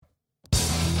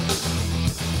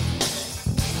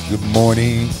good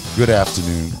morning, good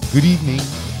afternoon, good evening,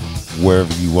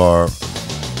 wherever you are.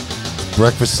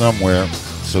 Breakfast somewhere,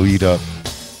 so eat up.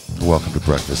 Welcome to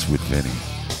Breakfast with Vinny.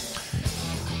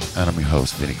 And I'm your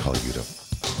host, Vinny Colaiuta.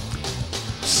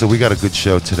 So we got a good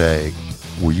show today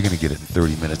where you're going to get it in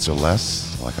 30 minutes or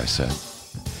less, like I said.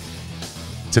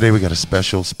 Today we got a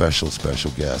special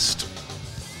guest.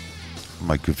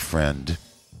 My good friend,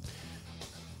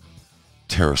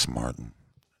 Terrace Martin,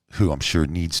 who I'm sure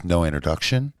needs no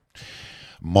introduction.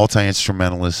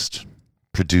 Multi-instrumentalist,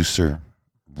 producer,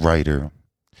 writer,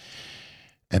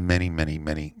 and many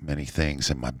things,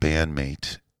 and my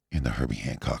bandmate in the Herbie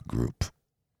Hancock group.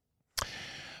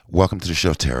 Welcome to the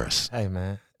show, Terrace. Hey,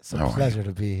 man. It's a pleasure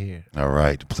to be here. All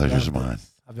right. The pleasure's mine.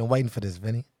 I've been waiting for this,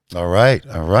 Vinny. All right.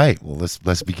 Well,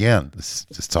 let's begin. Let's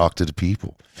just talk to the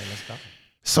people. Hey, let's go.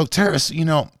 So, Terrace,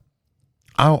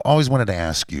 I always wanted to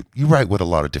ask you. You write with a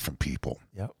lot of different people.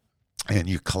 Yep. And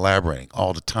you're collaborating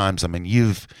all the times. I mean,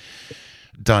 you've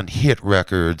done hit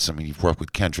records. I mean, you've worked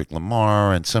with Kendrick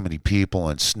Lamar and so many people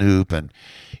and Snoop, and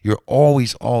you're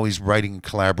always writing and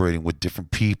collaborating with different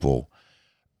people.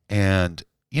 And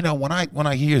when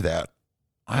I hear that,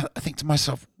 I think to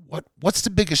myself, what's the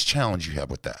biggest challenge you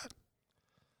have with that?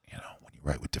 When you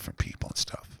write with different people and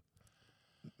stuff.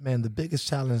 Man, the biggest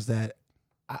challenge that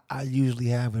I usually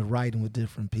have with writing with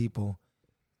different people,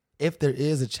 if there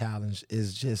is a challenge,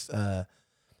 is just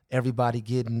everybody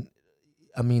getting,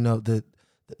 the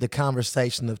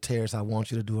conversation of Terrace, I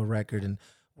want you to do a record and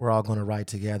we're all going to write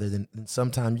together. Then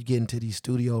sometimes you get into these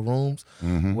studio rooms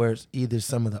where it's either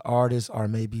some of the artists or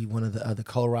maybe one of the other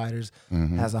co-writers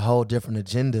has a whole different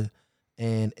agenda.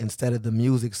 And instead of the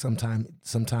music, sometimes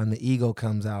the ego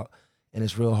comes out, and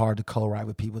it's real hard to co-write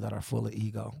with people that are full of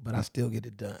ego, but I still get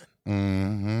it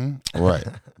done.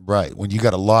 Right. When you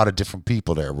got a lot of different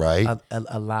people there, right?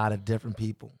 A lot of different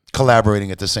people. Collaborating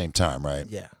at the same time, right?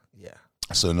 Yeah.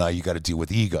 So now you got to deal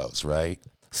with egos, right?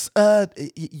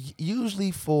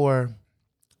 Usually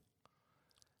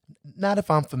not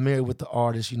if I'm familiar with the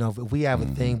artist, if we have a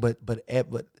thing, but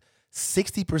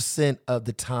 60% of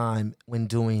the time when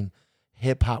doing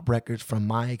hip hop records, from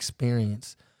my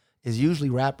experience, is usually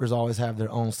rappers always have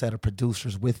their own set of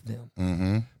producers with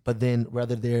them. But then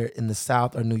whether they're in the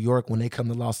South or New York, when they come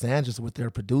to Los Angeles with their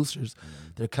producers,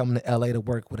 they're coming to LA to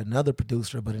work with another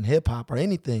producer. But in hip hop or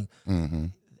anything,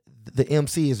 the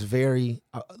MC is very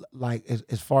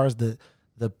as far as the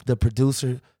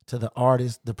producer to the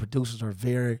artist, the producers are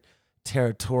very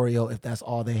territorial. If that's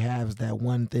all they have is that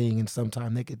one thing, and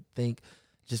sometimes they could think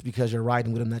just because you're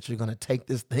writing with them that you're going to take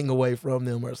this thing away from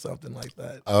them or something like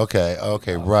that.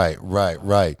 Okay,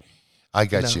 right. I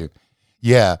got you.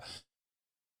 Yeah.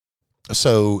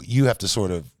 So you have to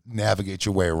sort of navigate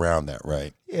your way around that,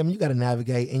 right? Yeah, you got to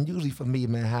navigate. And usually for me,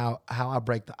 man, how I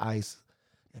break the ice,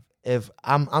 if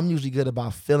I'm usually good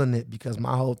about feeling it, because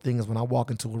my whole thing is when I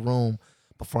walk into a room,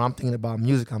 before I'm thinking about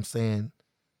music, I'm saying,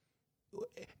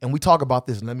 and we talk about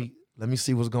this, let me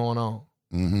see what's going on.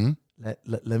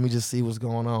 Let me just see what's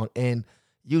going on. And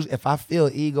usually if I feel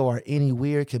ego or any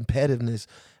weird competitiveness,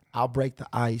 I'll break the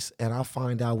ice and I'll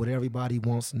find out what everybody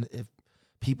wants. And if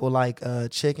people like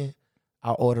chicken,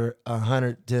 I'll order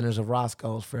 100 dinners of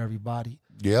Roscoe's for everybody.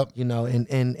 Yep.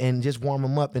 And just warm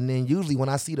them up. And then usually when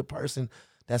I see the person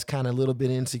that's kind of a little bit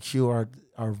insecure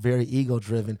or very ego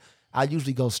driven, I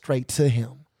usually go straight to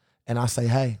him and I say,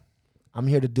 hey, I'm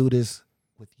here to do this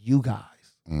with you guys.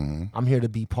 I'm here to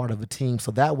be part of a team.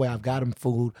 So that way I've got him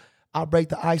fooled. I'll break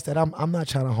the ice that I'm not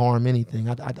trying to harm anything.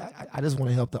 I just want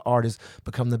to help the artist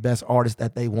become the best artist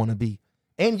that they want to be.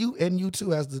 And you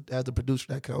too, as the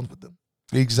producer that comes with them.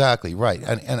 Exactly, right.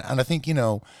 And I think,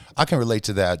 I can relate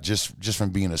to that just from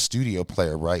being a studio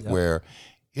player, right? Yep. Where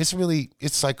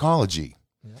it's psychology.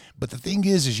 Yep. But the thing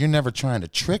is you're never trying to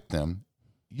trick them.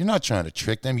 You're not trying to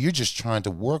trick them. You're just trying to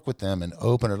work with them and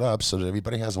open it up so that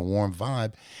everybody has a warm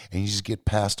vibe, and you just get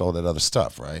past all that other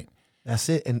stuff, right? That's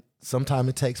it. And sometimes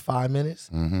it takes 5 minutes.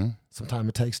 Sometimes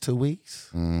it takes 2 weeks.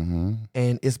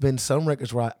 And it's been some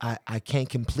records where I can't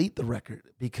complete the record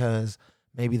because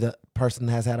maybe the person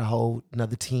has had a whole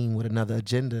another team with another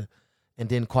agenda and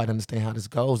didn't quite understand how this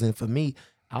goes. And for me,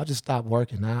 I'll just stop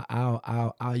working.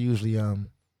 I'll usually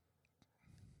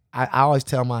I always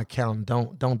tell my accountant,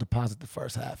 don't deposit the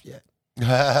first half yet.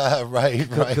 Right.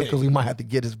 Because we might have to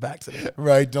get us back to that.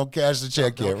 Right, don't cash the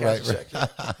check yet. Right.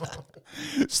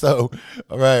 So,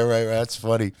 right. That's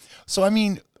funny. So, I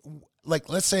mean, like,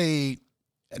 let's say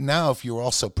now if you're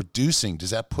also producing,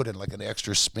 does that put like an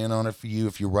extra spin on it for you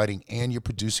if you're writing and you're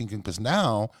producing? Because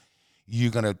now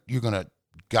you're gonna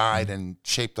guide and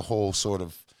shape the whole sort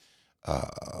of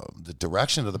the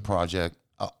direction of the project.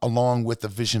 along with the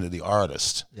vision of the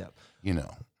artist. Yeah. You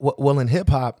know. Well, in hip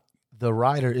hop, the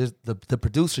writer is the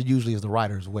producer usually is the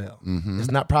writer as well. Mm-hmm.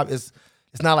 It's not it's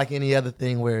not like any other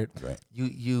thing where Right.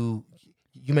 you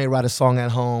may write a song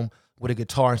at home with a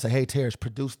guitar and say, "Hey, Terrence,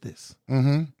 produce this."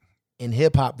 Mm-hmm. In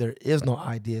hip hop, there is no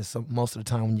idea. So most of the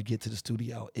time when you get to the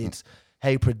studio, it's,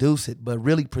 "Hey, produce it." But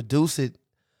really, producing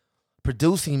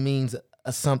means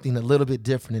something a little bit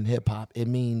different in hip hop. It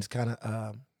means kind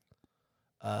of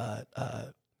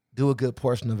do a good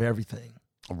portion of everything.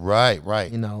 Right.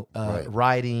 Right. You know, Right.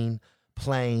 writing,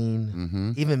 playing,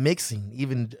 Mm-hmm. even mixing,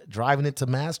 even driving it to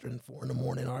mastering 4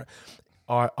 a.m.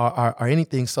 or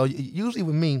anything. So usually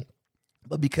with me,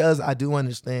 but because I do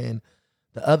understand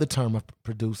the other term of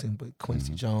producing, but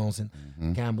Quincy Jones and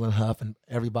Gamble and Huff and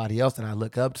everybody else that I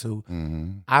look up to,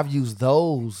 Mm-hmm. I've used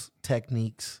those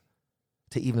techniques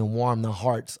to even warm the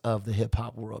hearts of the hip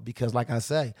hop world. Because like I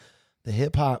say, the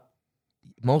hip hop,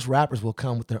 most rappers will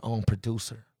come with their own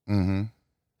producer. Mm-hmm.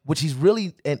 Which he's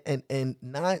really and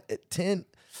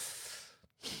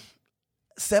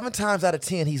 7 times out of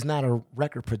 10 he's not a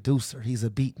record producer, he's a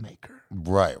beat maker.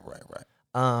 Right. Right. Right.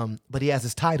 But he has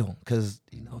his title because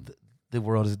you know the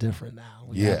world is different now.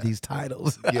 We have these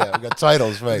titles. Yeah, we got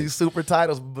titles, right? These super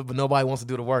titles, but nobody wants to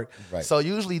do the work. Right. So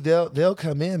usually they'll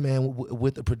come in, man,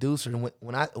 with the producer, and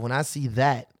when I see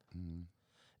that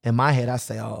in my head, I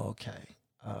say, "Oh, okay,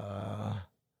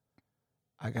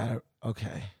 I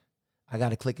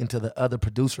gotta click into the other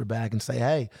producer bag and say,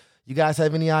 hey, you guys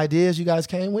have any ideas you guys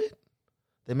came with?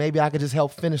 Then maybe I could just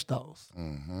help finish those."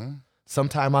 Mm-hmm.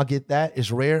 Sometime I'll get that.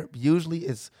 It's rare. Usually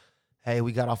it's, hey,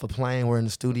 we got off a plane. We're in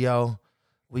the studio.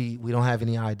 We don't have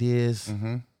any ideas.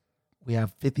 Mm-hmm. We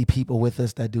have 50 people with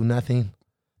us that do nothing,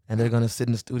 and they're going to sit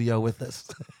in the studio with us.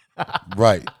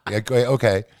 Right. Yeah,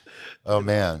 okay. Oh,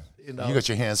 man. You know? You got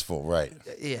your hands full, right?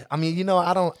 Yeah. I mean, you know,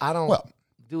 I don't Well,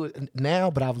 do it now,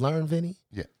 but I've learned, Vinny.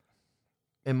 yeah.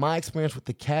 In my experience with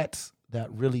the cats that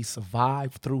really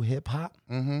survived through hip hop,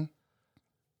 Mm-hmm.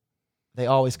 they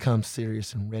always come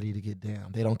serious and ready to get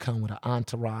down. They don't come with an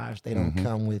entourage. They don't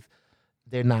come with,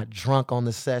 they're not drunk on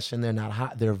the session. They're not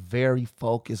hot. They're very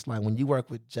focused. Like when you work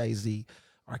with Jay-Z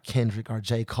or Kendrick or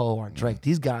J. Cole or Drake,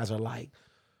 these guys are like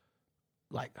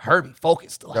Herbie,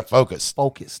 focused. They're Like focused.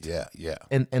 focused. Yeah, yeah.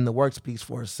 And the work speaks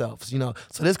for itself. You know,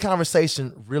 so this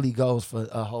conversation really goes for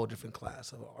a whole different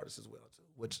class of artists as well, too,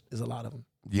 which is a lot of them.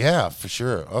 Yeah, for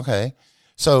sure. Okay.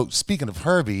 So speaking of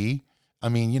Herbie, I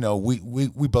mean, you know,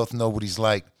 we both know what he's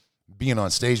like being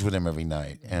on stage with him every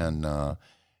night, and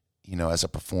you know, as a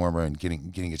performer and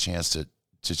getting a chance to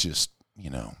just, you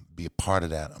know, be a part of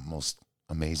that most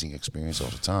amazing experience all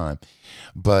the time.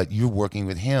 But you're working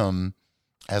with him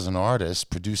as an artist,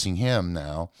 producing him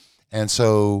now, and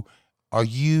so are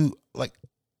you like?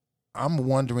 I'm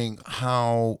wondering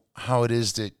how it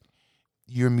is that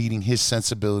you're meeting his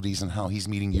sensibilities and how he's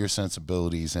meeting your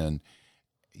sensibilities, and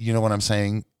you know what I'm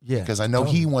saying? Yeah. Because I know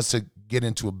totally. he wants to get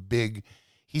into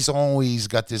he's always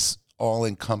got this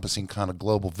all-encompassing kind of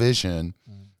global vision,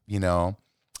 you know,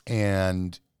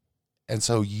 and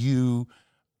so you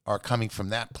are coming from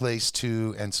that place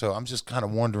too. And so I'm just kind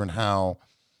of wondering how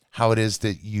it is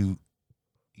that you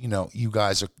know, you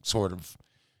guys are sort of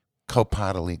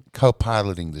co-piloting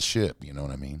the ship, you know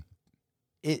what I mean?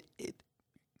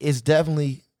 It's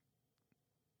definitely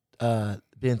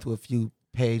been through a few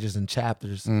pages and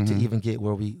chapters to even get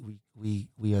where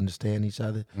we understand each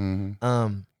other.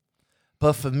 Mm-hmm.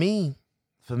 But for me,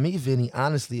 Vinny,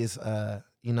 honestly, it's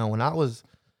you know, when I was,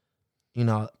 you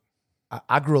know,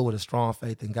 I grew up with a strong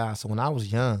faith in God. So when I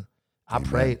was young, I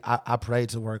prayed. I prayed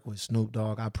to work with Snoop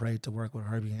Dogg. I prayed to work with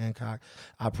Herbie Hancock.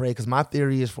 I prayed because my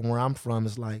theory is, from where I'm from,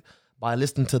 is like, by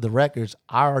listening to the records,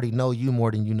 I already know you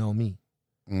more than you know me.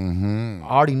 Mm-hmm. I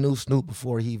already knew Snoop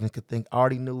before he even could think.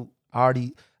 I've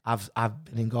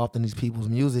been engulfed in these people's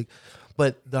music.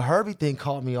 But the Herbie thing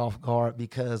caught me off guard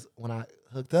because when I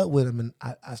hooked up with him and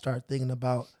I started thinking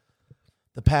about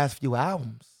the past few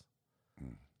albums,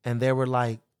 and there were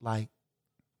like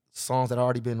songs that had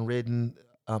already been written,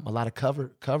 a lot of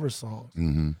cover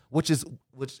songs, which is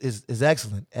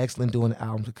excellent doing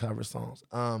albums of cover songs.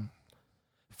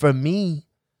 For me,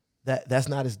 that's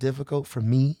not as difficult for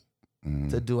me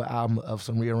to do an album of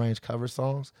some rearranged cover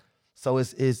songs. So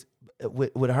it's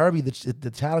with Herbie,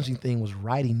 the challenging thing was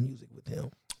writing music with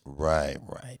him. Right.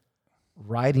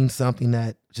 Writing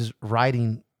something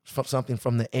something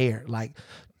from the air, like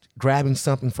grabbing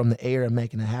something from the air and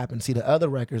making it happen. See, the other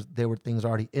records, there were things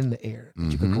already in the air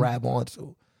that you could grab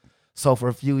onto. So for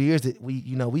a few years that we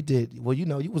did, well, you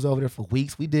know, you was over there for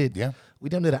weeks. We did an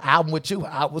album with you.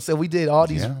 I would say we did all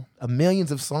these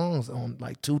millions of songs on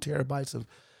like 2 terabytes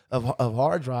of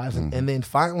hard drives. And then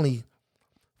finally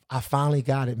I finally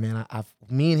got it, man.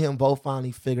 Me and him both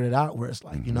finally figured it out where it's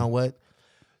like, you know what?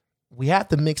 We have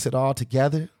to mix it all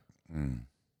together.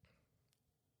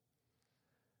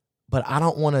 But I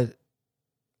don't want to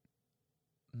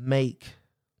make,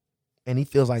 and he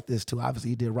feels like this too.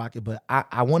 Obviously, he did Rocket, but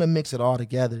I want to mix it all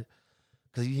together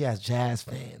because he has jazz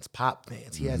fans, pop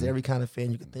fans. He has every kind of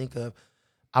fan you can think of.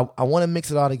 I want to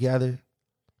mix it all together,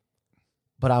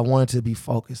 but I want it to be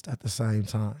focused at the same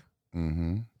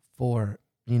time. For,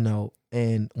 you know,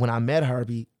 and when I met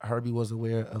Herbie was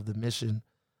aware of the mission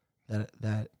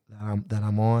that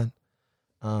I'm on.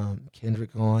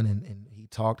 Kendrick on, and he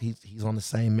talked. He's on the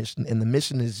same mission, and the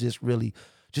mission is just really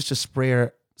just to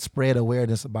spread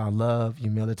awareness about love,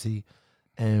 humility,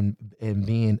 and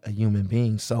being a human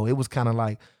being. So it was kind of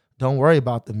like, don't worry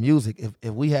about the music.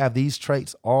 If we have these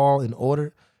traits all in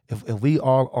order, if we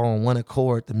all are on one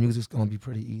accord, the music's gonna be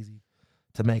pretty easy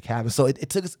to make happen. So it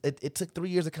took 3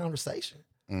 years of conversation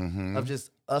of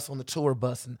just us on the tour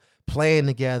bus and playing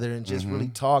together and just really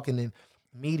talking and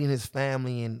meeting his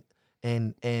family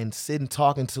and sitting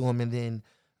talking to him, and then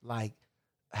like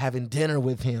having dinner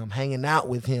with him, hanging out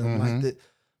with him. Like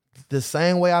the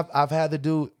same way I've had to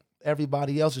do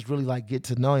everybody else is really like get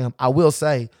to know him. I will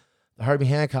say the Herbie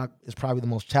Hancock is probably the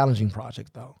most challenging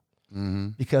project though,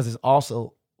 because it's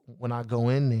also, when I go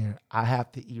in there, I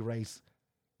have to erase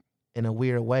in a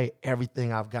weird way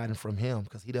everything I've gotten from him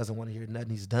because he doesn't want to hear nothing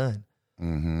he's done.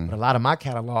 But a lot of my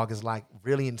catalog is like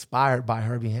really inspired by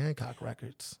Herbie Hancock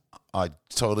records. I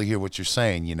totally hear what you're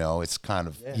saying. You know, it's kind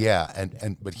of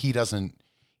but he doesn't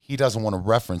want to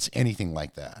reference anything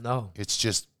like that. No, it's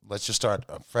just let's just start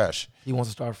fresh. He wants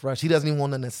to start fresh. He doesn't even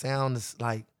want nothing to sound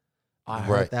like I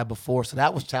heard that before. So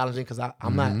that was challenging because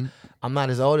I'm not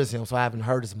as old as him, so I haven't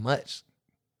heard as much.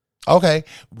 Okay,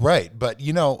 right. But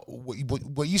you know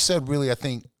what you said really, I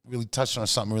think, really touched on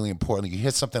something really important. You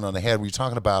hit something on the head where you're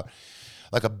talking about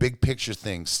like a big picture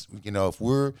things. You know, if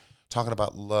we're talking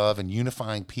about love and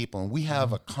unifying people, and we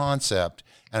have a concept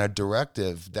and a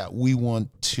directive that we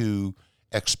want to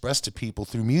express to people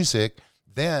through music,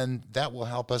 then that will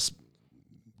help the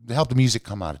music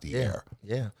come out of the air.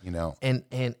 Yeah, you know, and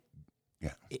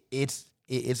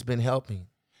it's been helping.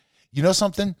 You know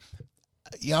something?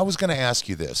 Yeah, I was going to ask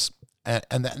you this,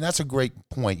 and that's a great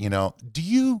point. You know, do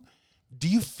you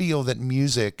feel that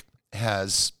music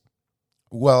has,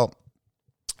 well,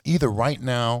 either right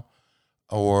now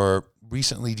or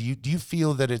recently, do you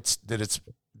feel that it's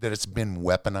been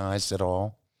weaponized at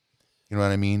all? You know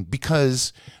what I mean?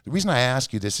 Because the reason I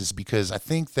ask you this is because I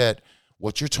think that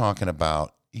what you're talking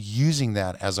about, using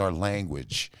that as our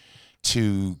language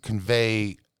to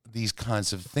convey these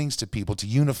kinds of things to people, to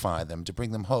unify them, to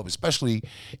bring them hope, especially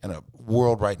in a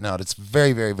world right now that's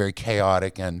very, very, very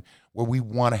chaotic and where we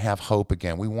want to have hope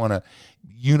again. We want to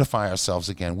unify ourselves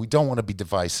again. We don't want to be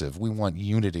divisive. We want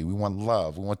unity. We want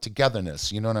love. We want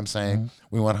togetherness. You know what I'm saying?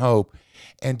 We want hope.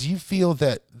 And do you feel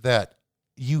that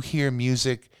you hear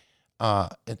music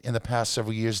in the past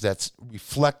several years that's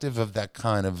reflective of that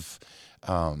kind of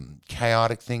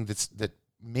chaotic thing that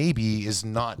maybe is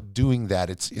not doing that?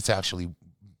 It's actually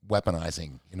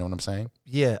weaponizing. You know what I'm saying?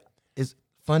 Yeah. It's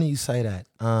funny you say that.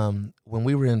 When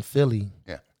we were in Philly,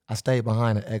 I stayed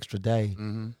behind an extra day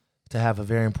to have a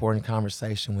very important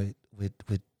conversation with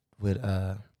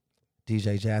DJ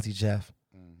Jazzy Jeff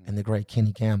and the great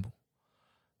Kenny Gamble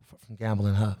from Gamble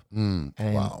and Huff.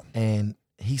 And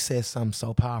he said something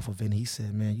so powerful, Vinny. He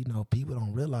said, man, you know, people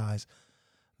don't realize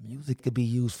music could be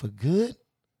used for good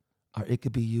or it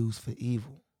could be used for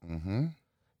evil.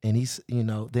 And he's, you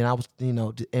know, then I was, you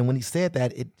know, and when he said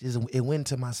that, it went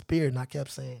into my spirit, and I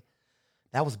kept saying,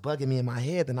 that was bugging me in my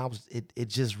head. And it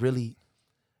just really,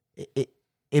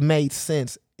 it made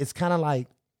sense. It's kind of like,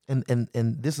 and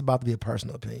this is about to be a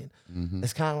personal opinion.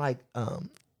 It's kind of like,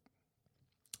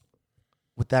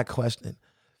 with that question,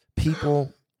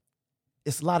 people,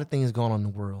 it's a lot of things going on in the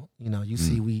world. You know, you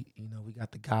see, we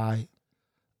got the guy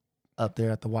up there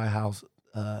at the White House.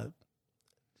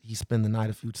 He spent the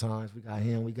night a few times. We got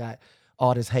him. We got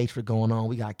all this hatred going on.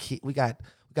 We got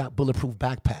bulletproof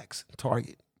backpacks,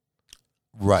 Target.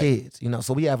 Right. Kids, you know.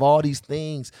 So we have all these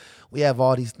things. And then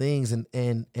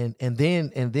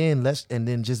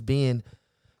just being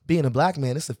a black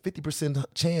man, it's a 50%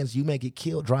 chance you may get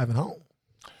killed driving home.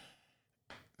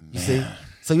 You see?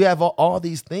 So you have all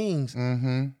these things.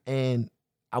 And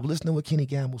I was listening to what Kenny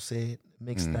Gamble said,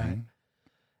 mixed that.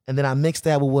 And then I mixed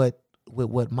that with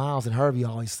what Miles and Herbie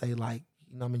always say, like,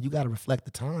 you know, I mean, you got to reflect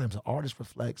the times. The artist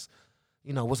reflects,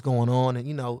 you know, what's going on. And,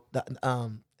 you know,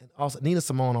 and also Nina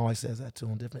Simone always says that too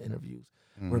in different interviews,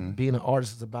 where being an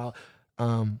artist is about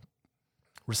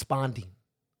responding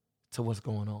to what's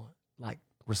going on, like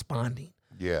responding.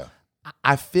 Yeah.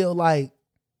 I feel like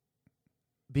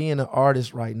being an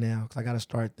artist right now, because I got to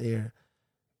start there.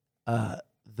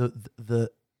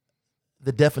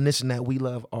 The definition that we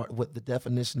love art, what the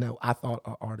definition that I thought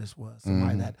an artist was,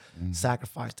 somebody that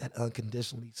sacrificed, that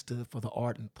unconditionally stood for the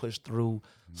art and pushed through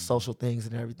social things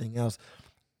and everything else.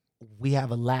 We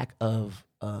have a lack of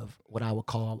what I would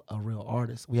call a real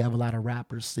artist. We have a lot of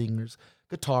rappers, singers,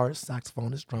 guitarists,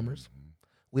 saxophonists, drummers.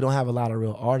 We don't have a lot of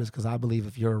real artists, because I believe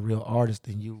if you're a real artist,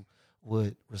 then you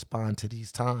would respond to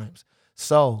these times.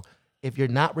 So if you're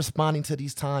not responding to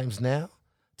these times now,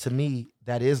 to me,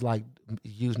 that is like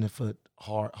using it for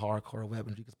hardcore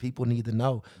weaponry, because people need to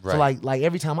know. Right. So like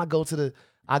every time I go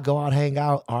out, hang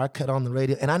out, or I cut on the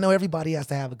radio, and I know everybody has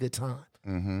to have a good time.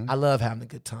 I love having a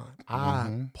good time.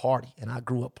 I party, and I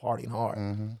grew up partying hard.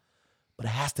 But it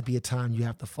has to be a time you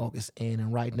have to focus in.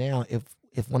 And right now,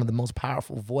 if one of the most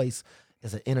powerful voice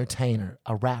is an entertainer,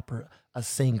 a rapper, a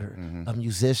singer, a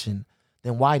musician,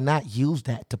 then why not use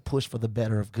that to push for the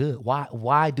better of good?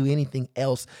 Why do anything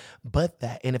else but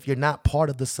that? And if you're not part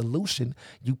of the solution,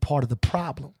 you part of the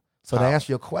problem. So to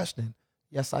answer your question,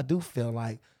 yes, I do feel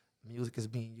like music is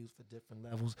being used for different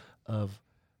levels of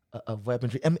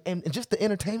weaponry, and just the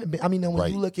entertainment. I mean,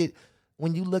 when you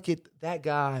look at that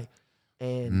guy,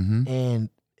 and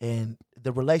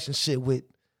the relationship with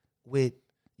him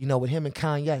and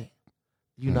Kanye.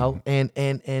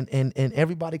 And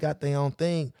everybody got their own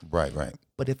thing. Right.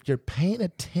 But if you're paying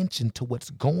attention to what's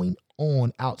going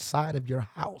on outside of your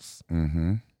house,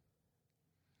 and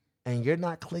you're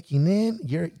not clicking in,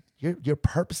 you're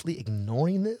purposely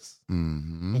ignoring this,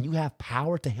 and you have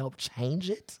power to help change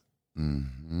it.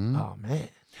 Oh man.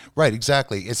 Right,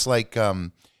 exactly. It's like,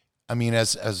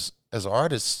 as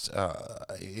artists,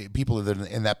 people that are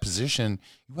in that position,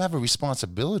 you have a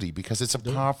responsibility, because it's a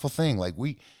powerful thing. Like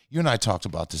you and I talked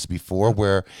about this before,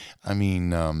 where,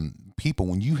 people,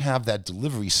 when you have that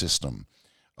delivery system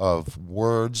of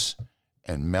words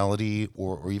and melody,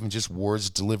 or even just words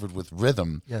delivered with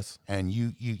rhythm, yes, and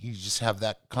you just have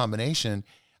that combination.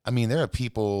 There are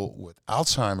people with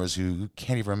Alzheimer's who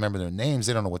can't even remember their names.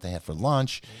 They don't know what they had for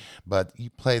lunch, but you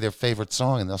play their favorite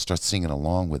song and they'll start singing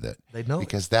along with it. They know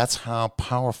because that's how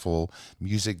powerful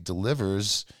music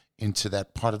delivers into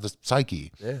that part of the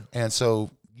psyche. Yeah. And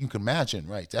so you can imagine,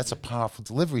 right? That's a powerful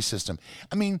delivery system.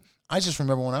 I just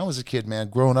remember when I was a kid, man,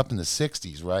 growing up in the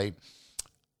 60s, right?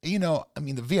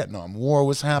 The Vietnam War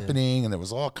was happening and there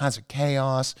was all kinds of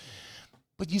chaos,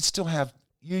 but you'd still have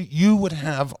You would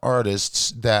have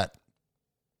artists that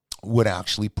would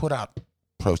actually put out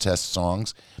protest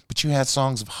songs, but you had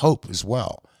songs of hope as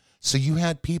well. So you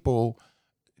had people,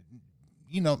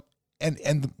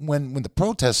 and when the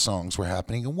protest songs were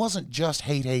happening, it wasn't just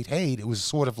hate, hate, hate. It was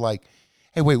sort of like,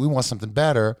 hey, wait, we want something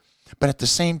better. But at the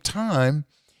same time,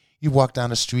 you walk down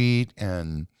the street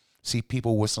and see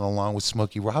people whistling along with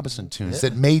Smokey Robinson tunes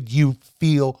that made you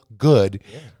feel good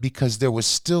because there was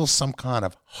still some kind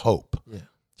of hope. Yeah.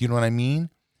 You know what I mean?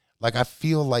 Like, I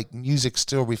feel like music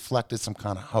still reflected some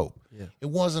kind of hope. Yeah. It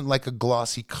wasn't like a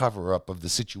glossy cover-up of the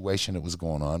situation that was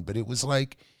going on, but it was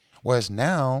like, whereas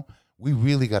now, we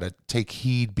really got to take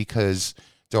heed, because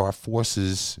there are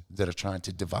forces that are trying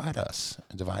to divide us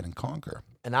and divide and conquer.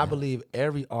 And I believe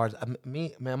every artist,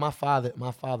 my father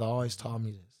always taught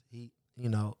me this.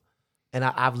 And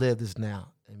I've lived this now.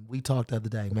 And we talked the other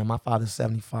day, man, my father's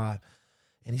 75.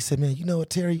 And he said, man, you know what,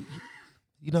 Terry?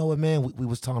 You know what, man? We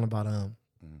was talking about it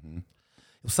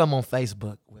was something on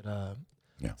Facebook with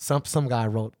some guy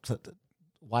wrote to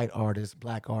white artists,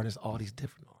 black artists, all these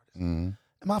different artists.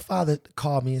 And my father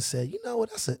called me and said, you know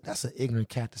what? That's an ignorant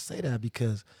cat to say that,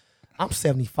 because I'm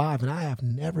 75 and I have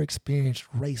never experienced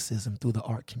racism through the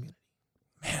art community.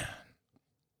 Man.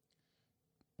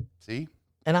 See?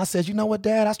 And I said, you know what,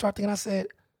 Dad? I started thinking. I said,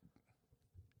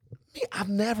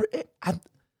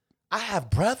 I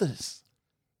have brothers.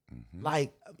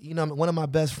 Like, one of my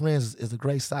best friends is a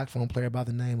great saxophone player by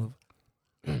the name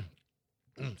of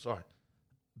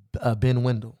Ben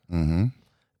Wendell.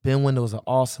 Ben Wendell is an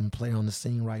awesome player on the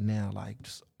scene right now, like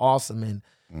just awesome. And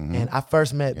I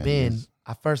first met Ben.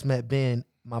 I first met Ben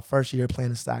my first year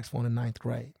playing the saxophone in 9th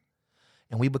grade,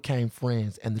 and we became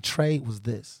friends. And the trade was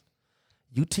this: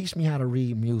 you teach me how to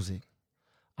read music,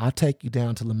 I'll take you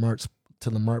down to Lamert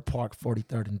Park,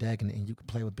 43rd and Dagenham, and you can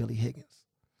play with Billy Higgins.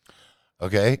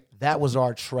 Okay. That was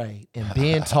our trade. And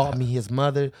Ben taught me his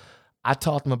mother. I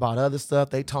taught them about other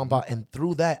stuff they taught about. And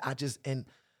through that,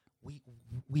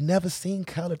 we never seen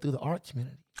color through the art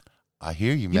community. I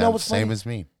hear you, man. You know what's Same funny? as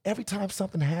me. Every time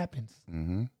something happens,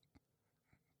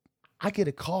 I get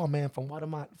a call, man, from one of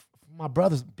my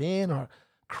brothers, Ben or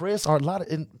Chris, or a lot of,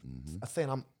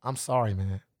 saying, I'm sorry,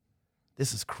 man.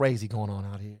 this is crazy going on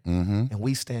out here, Mm-hmm. and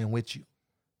we stand with you.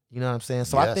 You know what I'm saying?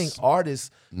 So I think Yes.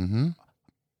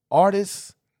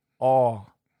 artists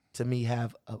all, to me,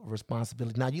 have a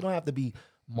responsibility. Now, you don't have to be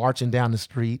marching down the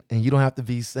street, and you don't have to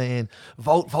be saying,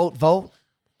 vote, vote, vote.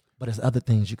 But there's other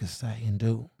things you can say and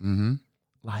do. Mm-hmm.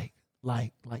 Like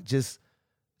just,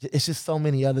 it's just so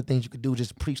many other things you could do.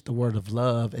 Just preach the word of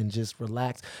love and just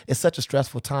relax. It's such a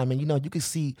stressful time. And, you know, you can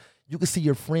see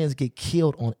your friends get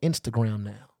killed on Instagram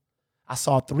now. I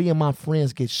saw 3 of my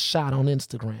friends get shot on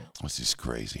Instagram. This is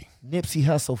crazy. Nipsey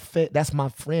Hussle, that's my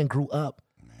friend, grew up.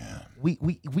 Yeah. We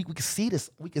can see this.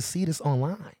 We can see this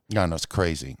online. No, it's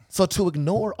crazy. So to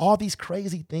ignore all these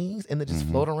crazy things and to just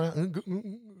float around,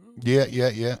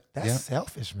 Yeah. that's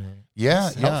selfish, man. Yeah,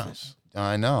 That's selfish.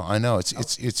 I know.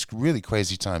 It's really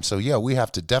crazy time. So yeah, we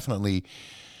have to definitely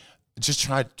just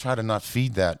try to not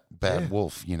feed that bad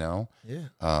wolf, you know. Yeah.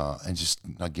 And just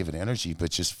not give it energy, but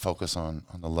just focus on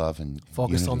the love and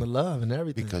Focus unity. on the love and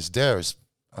everything. Because there's,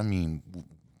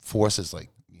 forces like,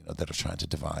 that are trying to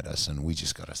divide us, and we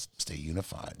just got to stay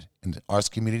unified. And the arts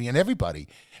community and everybody,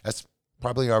 that's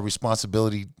probably our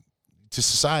responsibility to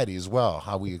society as well,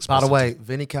 how we express. By the way,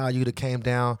 Vinny Colaiuta came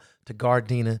down to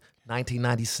Gardena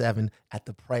 1997 at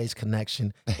the Praise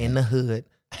Connection in the hood,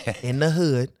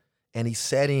 and he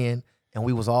sat in, and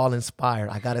we was all inspired.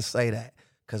 I got to say that,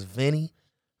 because Vinny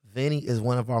is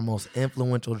one of our most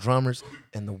influential drummers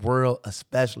in the world,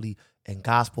 especially in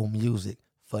gospel music,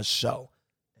 for sure.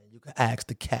 You can ask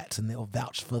the cats and they'll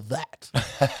vouch for that.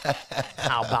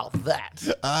 How about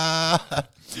that?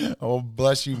 Oh,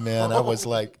 bless you, man. I was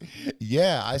like,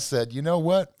 yeah, I said, you know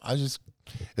what?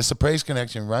 It's a praise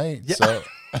connection, right? Yeah. So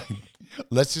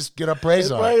let's just get our praise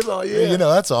on. Praise on, yeah.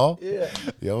 That's all. Yeah.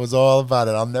 It was all about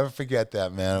it. I'll never forget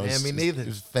that, man. Me neither. It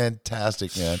was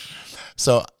fantastic, man.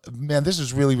 So, man, this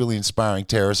is really, really inspiring,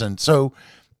 Terrace. And so,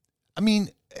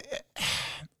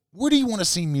 where do you want to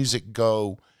see music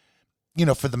go,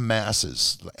 for the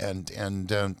masses, and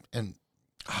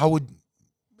how would,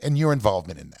 and your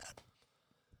involvement in that?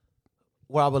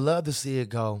 Well, I would love to see it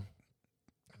go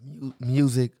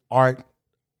music, art,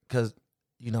 because,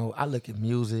 I look at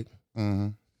music,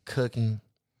 cooking,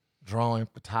 drawing,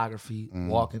 photography,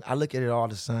 walking. I look at it all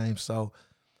the same. So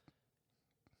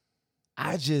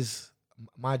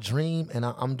my dream, and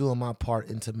I'm doing my part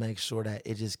to make sure that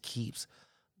it just keeps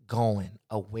going.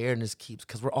 Awareness keeps,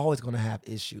 because we're always going to have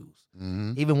issues.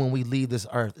 Even when we leave this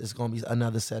earth, it's going to be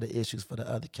another set of issues for the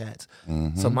other cats.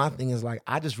 So my thing is, like,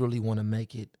 I just really want to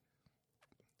make it,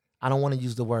 I don't want to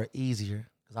use the word easier,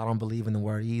 because I don't believe in the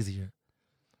word easier.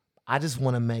 I just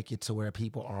want to make it to where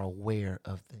people are aware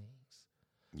of things.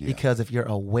 Yeah. Because if you're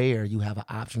aware, you have an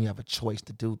option, you have a choice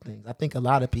to do things. I think a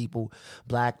lot of people,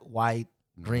 black, white,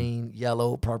 green,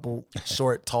 yellow, purple,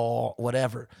 short, tall,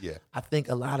 whatever. Yeah. I think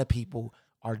a lot of people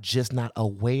are just not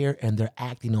aware, and they're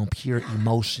acting on pure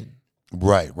emotion.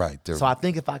 Right. So I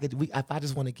think if I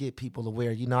just want to get people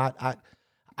aware,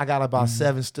 I got about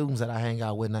 7 students that I hang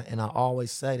out with, and I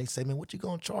always say, they say, man, what you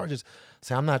gonna charge us? I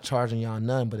say, I'm not charging y'all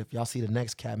none, but if y'all see the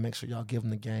next cat, make sure y'all give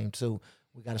them the game too.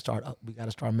 We got to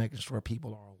start making sure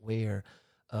people are aware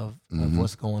of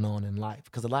what's going on in life,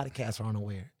 because a lot of cats are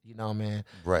unaware. Man.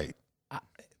 Right.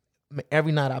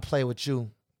 Every night I play with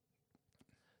you,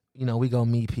 we gonna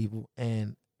meet people,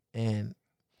 and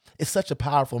it's such a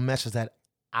powerful message that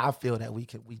I feel that we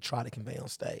try to convey on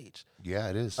stage. Yeah,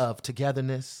 it is. Of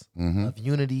togetherness, of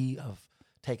unity, of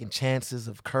taking chances,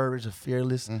 of courage, of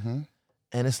fearless. And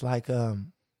it's like,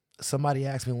 somebody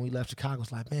asked me when we left Chicago,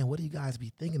 it's like, man, what do you guys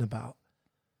be thinking about?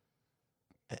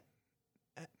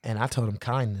 And I told them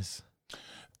kindness.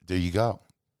 There you go.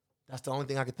 That's the only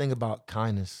thing I could think about,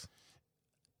 kindness.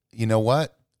 You know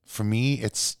what? For me,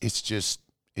 it's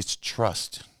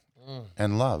trust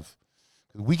and love.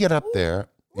 We get up there,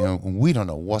 we don't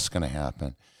know what's going to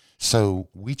happen. So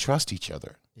we trust each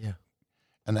other. Yeah.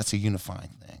 And that's a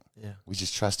unifying thing. Yeah. We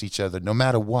just trust each other no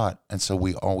matter what. And so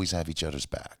we always have each other's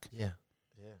back. Yeah.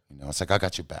 It's like, I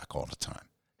got your back all the time.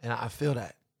 And I feel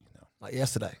that. Like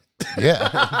yesterday. Yeah.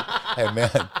 Hey,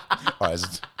 man. All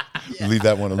right. Leave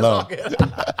that one alone.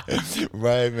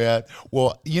 Right, man.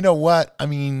 Well, you know what?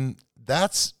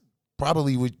 That's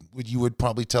probably what you would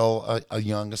probably tell a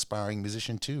young aspiring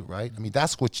musician too, right?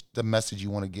 That's what the message you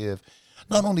want to give,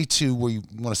 not only to where you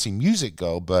want to see music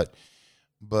go, but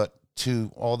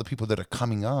to all the people that are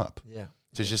coming up. Yeah.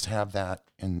 To just have that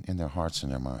in their hearts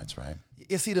and their minds, right?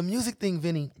 You see, the music thing,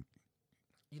 Vinny,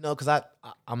 because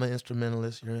I'm an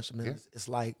instrumentalist, you're an instrumentalist. Yeah. It's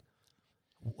like,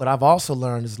 what I've also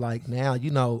learned is like now,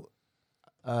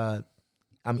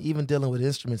 I'm even dealing with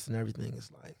instruments and everything.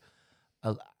 It's like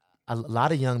a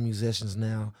lot of young musicians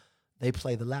now, they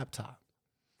play the laptop.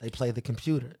 They play the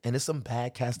computer, and it's some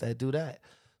bad cats that do that.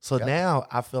 So Yep. now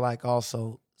I feel like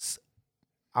also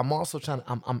I'm also trying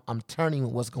to I'm turning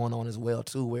with what's going on as well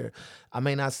too, where I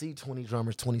may not see 20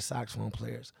 drummers, 20 saxophone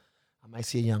players. I might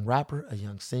see a young rapper, a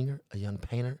young singer, a young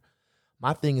painter.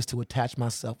 My thing is to attach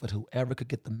myself with whoever could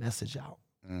get the message out.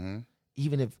 Mm-hmm.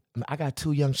 Even if I got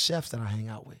 2 young chefs that I hang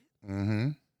out with, Mm-hmm.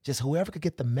 just whoever could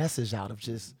get the message out of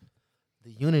just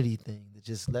the unity thing. That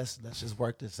just let's just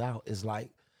work this out. Is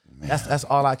like that's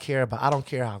all I care about. I don't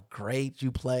care how great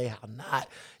you play, how not.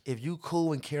 If you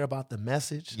cool and care about the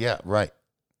message, Yeah, right.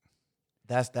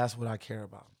 that's what I care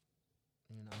about.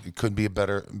 You know, It couldn't be a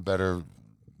better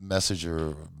message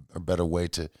or a better way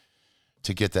to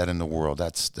get that in the world.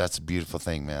 That's a beautiful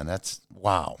thing, man. That's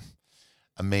wow,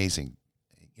 amazing.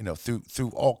 You know,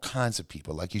 through all kinds of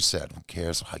people, like you said, who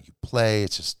cares how you play?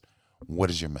 It's just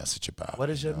what is your message about? what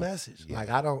is you your know? message? Yeah.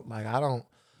 I don't.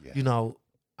 Yeah. You know,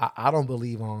 I don't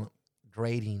believe on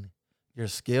grading your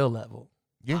skill level.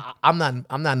 Yeah. I'm not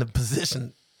in a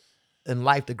position in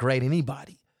life to grade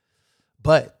anybody,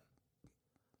 but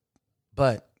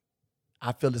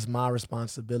I feel it's my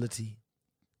responsibility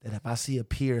that if I see a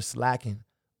peer slacking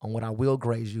on what I will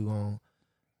grade you on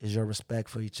is your respect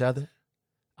for each other.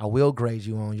 I will grade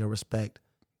you on your respect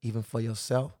even for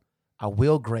yourself. I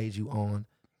will grade you on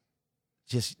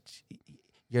just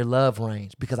your love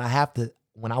range, because I have to,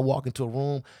 when I walk into a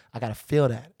room, I got to feel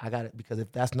that. I got to, because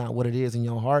if that's not what it is in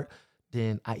your heart,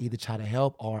 then I either try to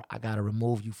help or I got to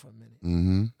remove you for a minute.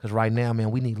 Mm-hmm. Because right now,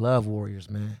 man, we need love warriors,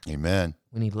 man. Amen.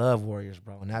 We need love warriors,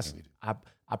 bro. And that's, I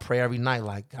pray every night,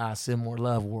 like, God, send more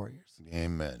love warriors.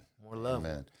 Amen. More love.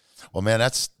 Amen. Well, man,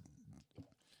 there's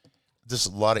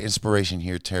a lot of inspiration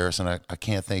here, Terrace, and I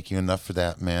can't thank you enough for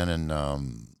that, man. And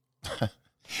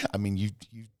I mean, you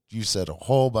said a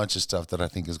whole bunch of stuff that I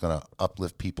think is going to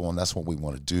uplift people, and that's what we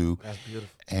want to do. That's beautiful.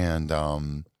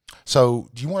 And so,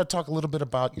 do you want to talk a little bit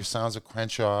about your Sounds of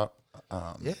Crenshaw?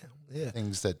 Yeah.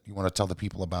 Things that you want to tell the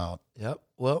people about. Yep.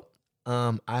 Well,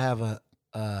 I have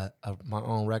my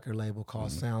own record label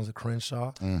called Sounds of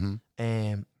Crenshaw, Mm-hmm.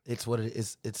 and it's what it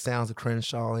is. It Sounds of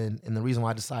Crenshaw, and the reason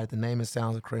why I decided to name it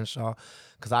Sounds of Crenshaw,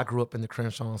 because I grew up in the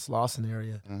Crenshaw and Slauson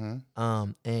area,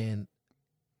 Mm-hmm. and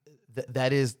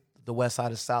that is the west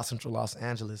side of South Central Los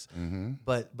Angeles. Mm-hmm.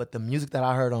 But the music that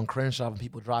I heard on Crenshaw when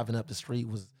people driving up the street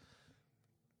was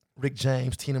Rick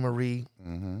James, Tina Marie,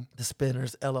 Mm-hmm. The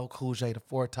Spinners, LL Cool J, The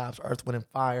Four Tops, Earth, Wind and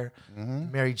Fire,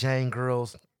 Mm-hmm. Mary Jane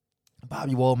Girls,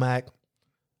 Bobby Womack.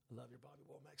 I love your Bobby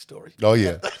Womack story. Oh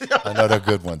yeah, I know they're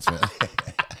good ones, man.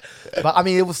 But I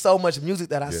mean, it was so much music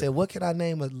that I Yeah. said, what can I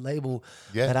name a label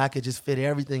Yeah. that I could just fit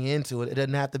everything into? It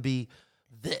doesn't have to be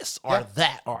this or Yeah.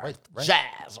 that or Right.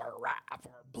 jazz or rap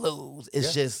or blues. It's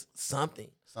Yeah. just something.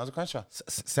 Sounds of Crenshaw.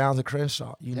 Sounds of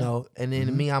Crenshaw, you know. And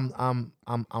then me, I'm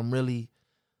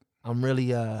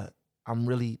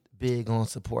really big on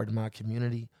supporting my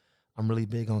community. I'm really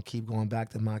big on keep going back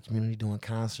to my community, doing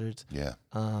concerts. Yeah.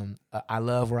 I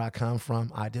love where I come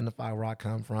from. I identify where I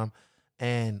come from,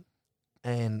 and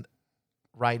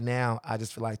right now I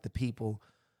just feel like the people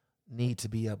need to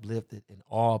be uplifted in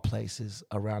all places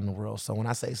around the world. So when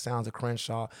I say Sounds of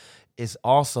Crenshaw, I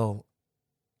also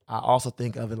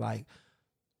think of it like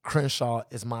Crenshaw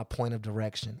is my point of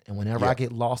direction, and whenever Yeah. I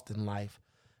get lost in life,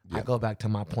 I Yep. go back to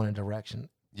my point of direction.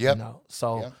 Yep. You know?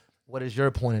 So Yep. what is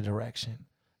your point of direction?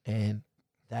 And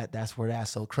that's where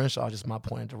that's. So Crenshaw is just my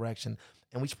point of direction,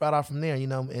 and we spread out from there, you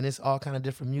know. And it's all kind of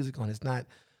different music on it. It's not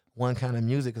one kind of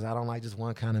music, because I don't like just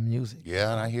one kind of music.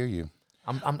 Yeah, and I hear you.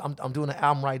 I'm doing an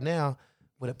album right now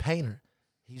with a painter.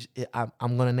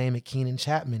 I'm gonna name it Keenan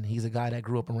Chapman. He's a guy that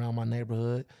grew up around my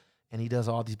neighborhood, and he does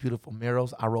all these beautiful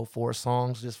murals. I wrote 4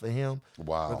 songs just for him.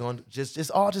 Wow. We're going to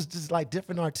just all like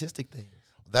different artistic things.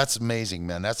 That's amazing,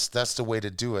 man. That's the way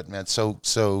to do it, man.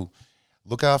 So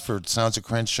look out for Sounds of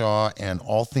Crenshaw and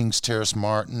all things Terrace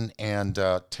Martin. And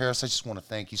Terrace, I just want to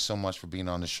thank you so much for being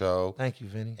on the show. Thank you,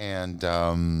 Vinny. And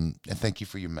thank you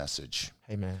for your message.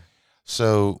 Hey, man.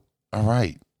 So, all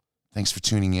right. Thanks for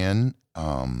tuning in.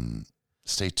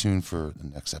 Stay tuned for the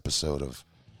next episode of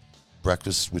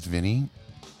Breakfast with Vinny.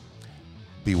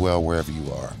 Be well wherever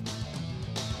you are.